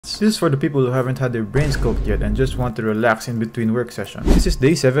This is for the people who haven't had their brains cooked yet and just want to relax in between work sessions. This is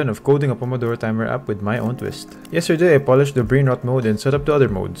day 7 of coding a Pomodoro timer app with my own twist. Yesterday I polished the brain rot mode and set up the other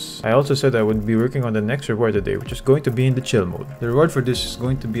modes. I also said I would be working on the next reward today, which is going to be in the chill mode. The reward for this is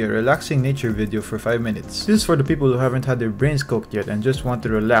going to be a relaxing nature video for 5 minutes. This is for the people who haven't had their brains cooked yet and just want to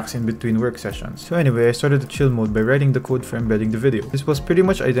relax in between work sessions. So anyway, I started the chill mode by writing the code for embedding the video. This was pretty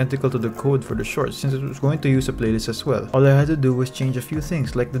much identical to the code for the shorts since it was going to use a playlist as well. All I had to do was change a few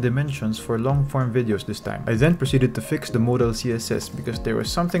things like the dimensions for long form videos this time. I then proceeded to fix the modal CSS because there was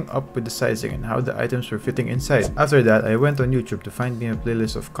something up with the sizing and how the items were fitting inside. After that, I went on YouTube to find me a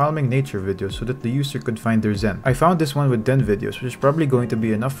playlist of calming nature videos so that the user could find their zen. I found this one with 10 videos, which is probably going to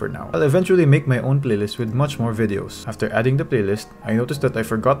be enough for now. I'll eventually make my own playlist with much more videos. After adding the playlist, I noticed that I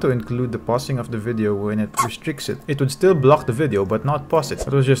forgot to include the pausing of the video when it restricts it. It would still block the video but not pause it.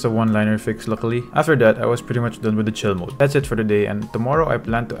 That was just a one-liner fix luckily. After that, I was pretty much done with the chill mode. That's it for today, and tomorrow I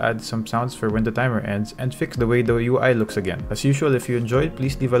plan to add some sounds for when the timer ends and fix the way the UI looks again. As usual, if you enjoyed,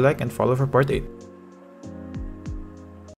 please leave a like and follow for part 8.